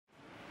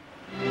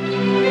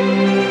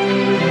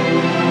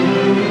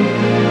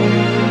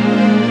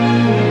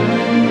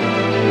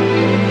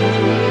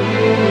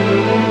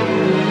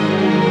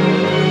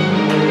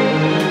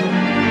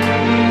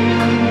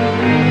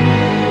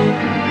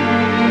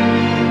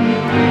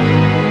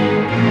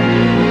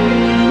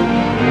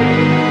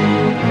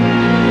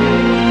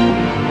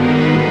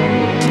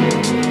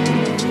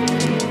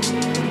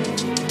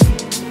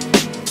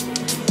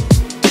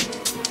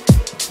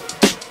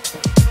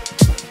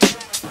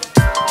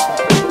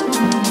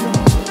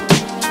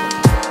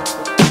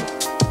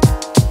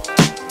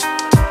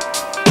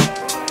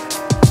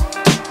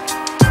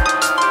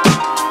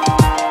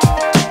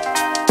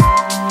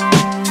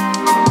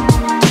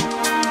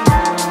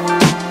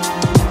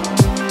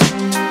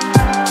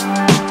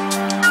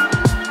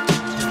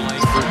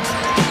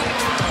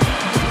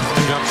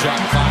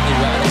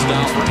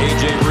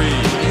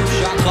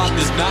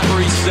not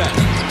reset.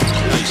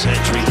 Nice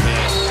entry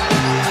pass.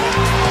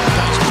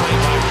 Nice play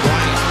by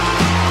White.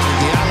 And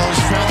Diallo's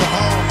found the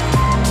hole.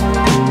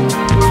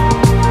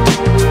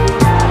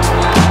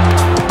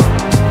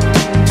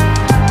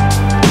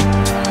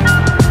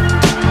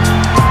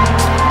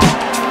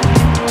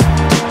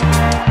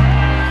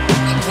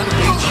 What a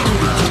big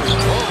shooter, too.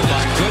 Oh,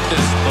 my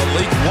goodness.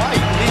 Malik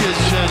White. He is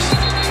just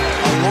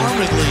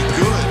alarmingly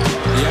good.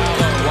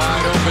 Diallo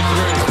wide open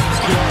three.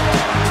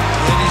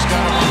 And he's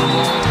got him on the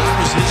roll. That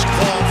was his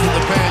call for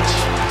the bench.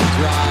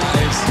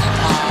 Drives,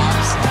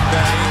 hops,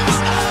 bangs.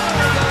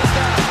 How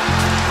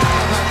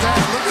about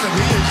that? Look at him.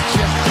 He is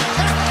just...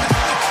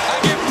 I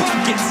get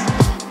buckets.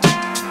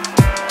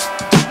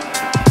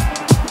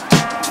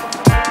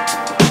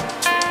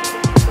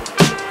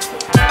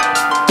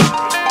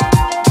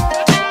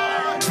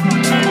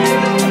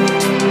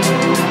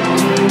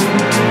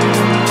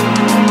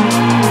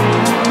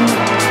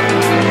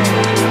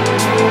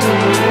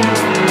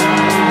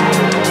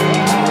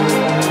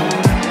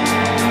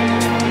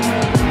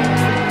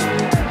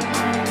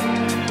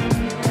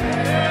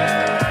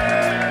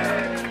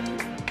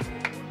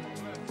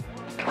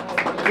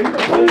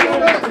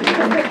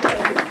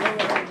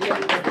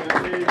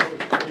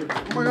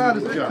 Oh my God,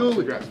 it's cool.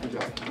 Good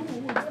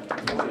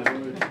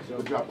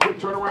job. Quick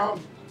turnaround.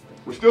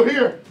 We're still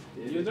here.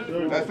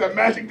 That's that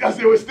magic. That's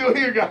it. We're still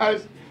here,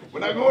 guys. We're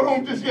not going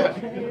home just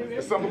yet.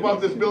 There's something about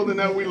this building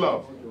that we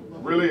love. It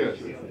really is.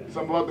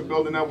 Something about the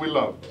building that we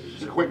love.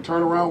 It's a quick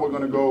turnaround. We're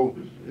going to go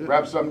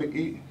grab something to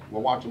eat.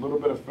 We'll watch a little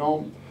bit of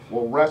film.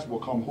 We'll rest. We'll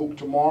come hoop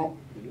tomorrow.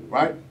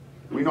 Right?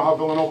 We know how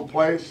Villanova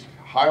plays.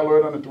 High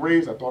alert on the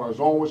threes. I thought our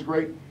zone was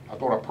great. I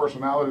thought our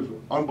personalities were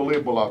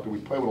unbelievable out there. We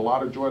played with a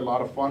lot of joy, a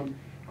lot of fun.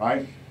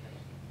 Right?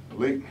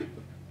 Malik.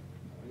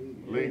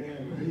 I'm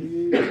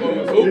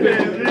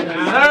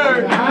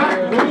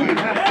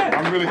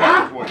really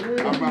happy for you.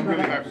 I'm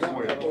really happy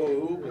for you.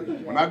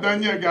 We're not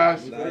done yet,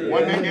 guys.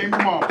 One day game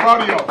tomorrow.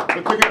 Proud of y'all.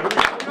 Let's take it.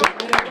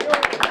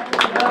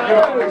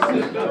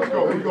 Let's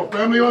go. Here we go.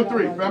 Family on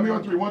three. Family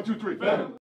on three. 1, 2, 3.